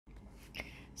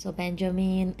So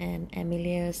Benjamin and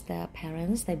Emilia's their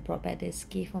parents, they brought back this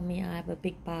gift for me. I have a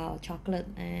big bar of chocolate,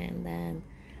 and then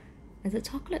is it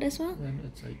chocolate as well? And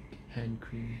it's like hand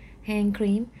cream. Hand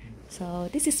cream. So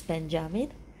this is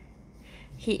Benjamin.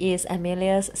 He is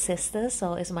Emilia's sister,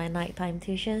 so it's my nighttime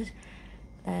tuition.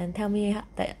 And tell me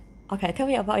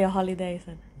about your holidays.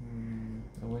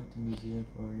 I went to New Zealand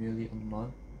for nearly a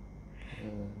month.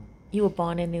 You were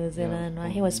born in New Zealand,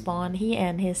 yeah, right? He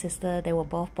and his sister, they were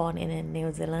both born in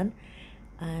New Zealand.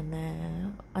 And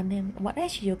then what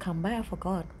age did you come back? I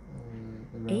forgot.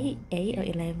 8 or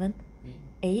 11?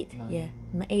 8? Yeah,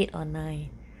 8 or 9.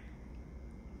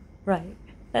 Right.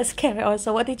 Let's carry on.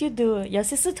 So what did you do? Your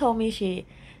sister told me she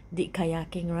did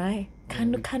kayaking, right?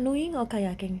 Canoeing or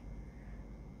kayaking?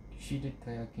 She did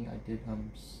kayaking. I did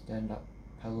stand-up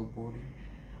paddle boarding.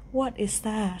 What is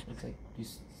that? It's like you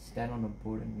stand on a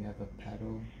board and you have a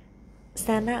paddle.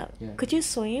 Stand up? Yeah. Could you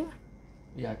swim?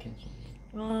 Yeah, I can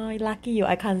swim. Oh, lucky you.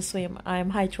 I can't swim. I'm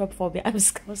hydrophobia. I'm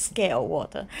scared of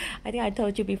water. I think I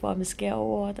told you before I'm scared of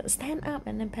water. Stand up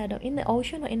and then paddle. In the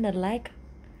ocean or in the lake?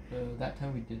 That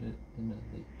time we did it in the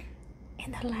lake.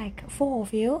 In the lake? 4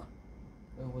 of you?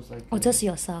 It was like... Or just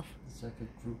yourself? It's like a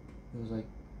group. It was like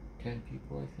 10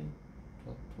 people, I think.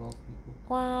 12 people.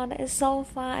 Wow, that is so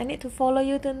fun. I need to follow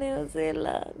you to New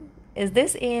Zealand. Is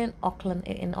this in Auckland?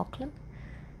 In Auckland?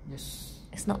 Yes.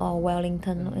 It's not all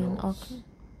Wellington in Auckland?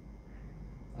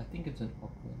 I think it's in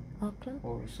Auckland. Auckland?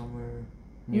 Or somewhere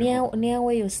near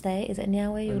where you stay? Is it near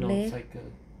where you no, live? It's like a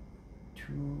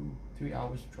 2-3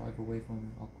 hours drive away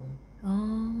from Auckland.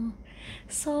 Oh,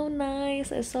 so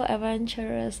nice. It's so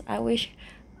adventurous. I wish,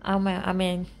 I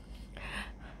mean,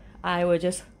 I would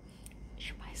just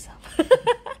shoot myself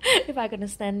if I could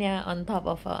stand there on top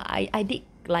of I did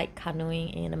like canoeing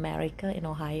in America, in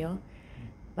Ohio,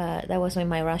 but that was with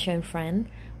my Russian friend.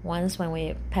 Once when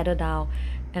we paddled down,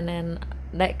 and then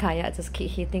that kayak just keep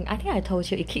hitting. I think I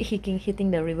told you it keep hitting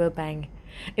the riverbank.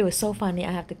 It was so funny. I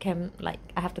have to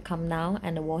come down,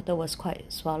 and the water was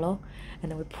quite shallow, and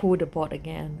then we pulled the board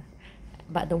again.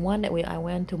 But the one that I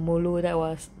went to Mulu, that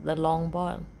was the long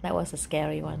board. That was a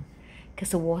scary one,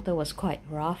 because the water was quite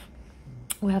rough.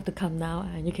 We have to come down,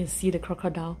 and you can see the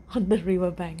crocodile on the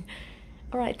riverbank.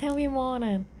 All right, tell me more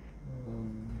then.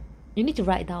 You need to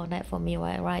write down that for me,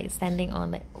 right? Standing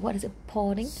on it. What is it?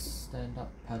 Boarding? Stand-up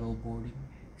paddle boarding.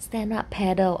 Stand-up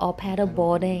paddle or paddle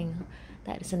boarding.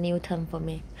 That is a new term for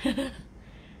me. And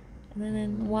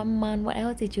then 1 month, what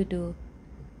else did you do?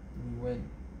 We went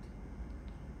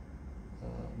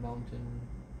mountain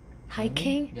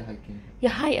hiking. Yeah, hiking. You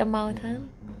hike a mountain?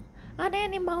 Yeah. Are there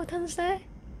any mountains there?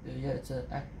 Yeah, it's an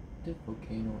active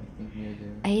volcano, I think, near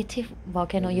there. Active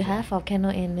volcano. You have volcano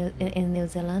in New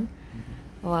Zealand?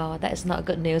 Mm-hmm. Wow, that is not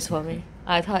good news for me.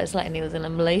 I thought it's like New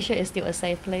Zealand. Malaysia is still a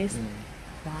safe place.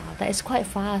 Yeah. Wow, that is quite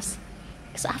fast.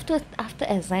 It's after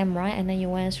exam, right? And then you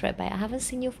went straight back. I haven't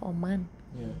seen you for a month.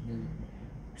 Yeah.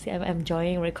 See, I'm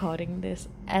enjoying recording this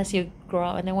as you grow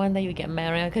up, and then one day you get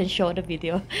married, I can show the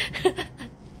video.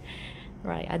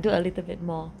 Right, I do a little bit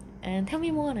more. And tell me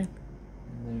more then.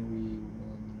 And then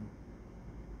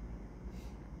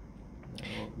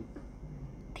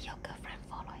Did your girlfriend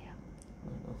follow you? I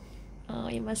don't know. Oh,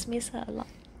 you must miss her a lot.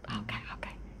 Okay.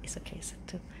 It's okay, so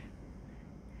too.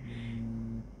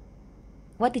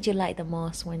 What did you like the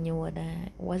most when you were there?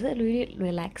 Was it really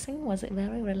relaxing? Was it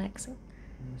very relaxing?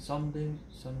 Some days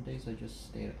I just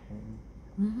stayed at home.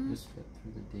 Mm-hmm. Just slept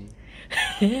through the day.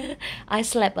 I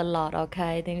slept a lot,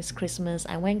 okay? I think it's Christmas.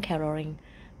 I went caroling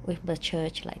with the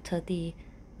church, like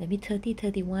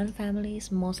 31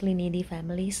 families, mostly needy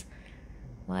families.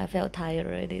 Well, I felt tired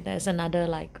already. There's another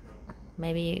like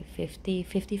maybe 50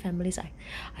 families. I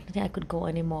don't think I could go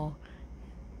anymore.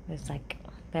 It's like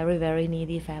very, very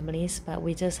needy families, but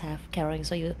we just have caroling.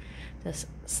 So you just,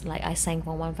 like, I sang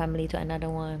from one family to another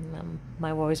one.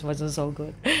 My voice wasn't so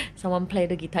good. Someone played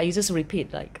the guitar. You just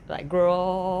repeat like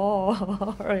grow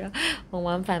from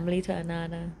one family to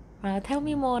another. Tell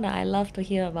me more. I love to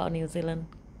hear about New Zealand.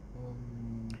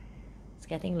 It's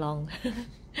getting long.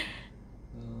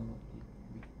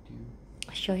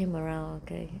 Show him around,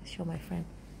 okay? Show my friend.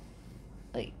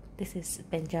 Wait, this is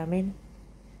Benjamin.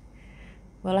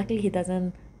 Well, luckily he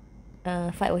doesn't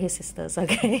fight with his sisters,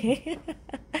 okay?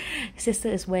 His sister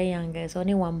is way younger. It's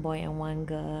only one boy and one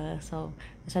girl. So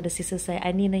that's why the sister say,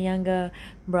 I need a younger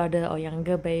brother or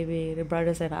younger baby. The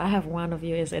brother said, I have one of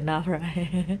you is enough,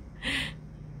 right?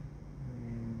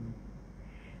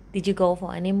 Did you go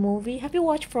for any movie? Have you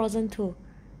watched Frozen 2?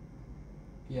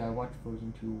 Yeah, I watched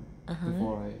Frozen 2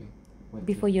 before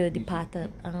before you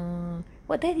departed.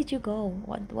 What day did you go?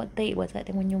 What date was that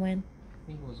when you went? I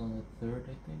think it was on the 3rd,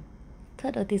 I think.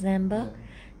 3rd of December. Yeah.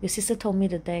 Your sister told me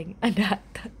the day, and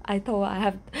I told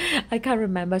her I can't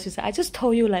remember. She said, I just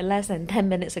told you like less than 10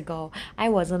 minutes ago. I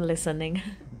wasn't listening.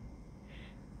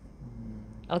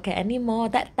 Okay, any more?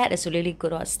 That is really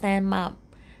good. Or stand up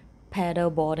paddle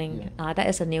boarding. Yeah. That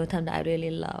is a new term that I really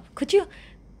love.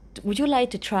 Would you like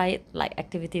to try it, like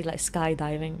activities like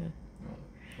skydiving?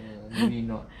 Maybe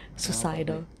not.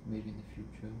 Suicidal. Now, but maybe in the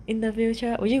future. In the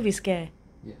future, will you be scared?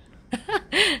 Yeah.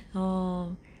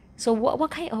 Oh, so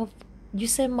what kind of, you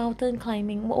said mountain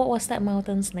climbing? What was that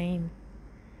mountain's name?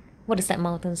 What is that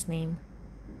mountain's name?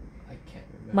 I can't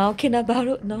remember. Mount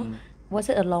Kinabalu? No. Mm. Was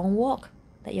it a long walk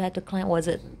that you had to climb? Was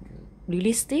it It's like,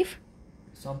 really steep?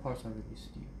 some parts are really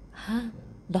steep. Huh? Yeah.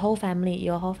 The whole family,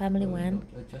 your whole family went?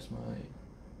 No, just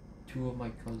two of my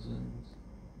cousins.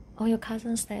 Oh, your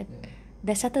cousins that Yeah.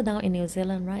 they settled down in New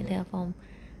Zealand, right? They Yeah. are from,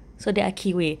 so they are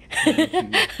Kiwi. Yeah,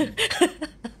 Kiwi.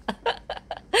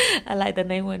 I like the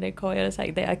name when they call it. It's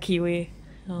like they are Kiwi.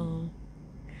 Oh.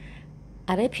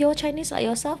 Are they pure Chinese like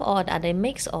yourself, or are they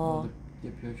mixed, or No,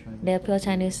 they're pure Chinese. they're but pure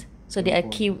Chinese? So they were are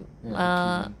born- Kiwi.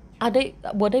 yeah, Are Kiwi.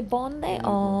 were they born there, Yeah, they were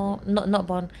born or not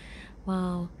born?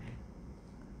 Wow.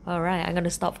 All right, I'm gonna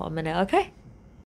stop for a minute. Okay.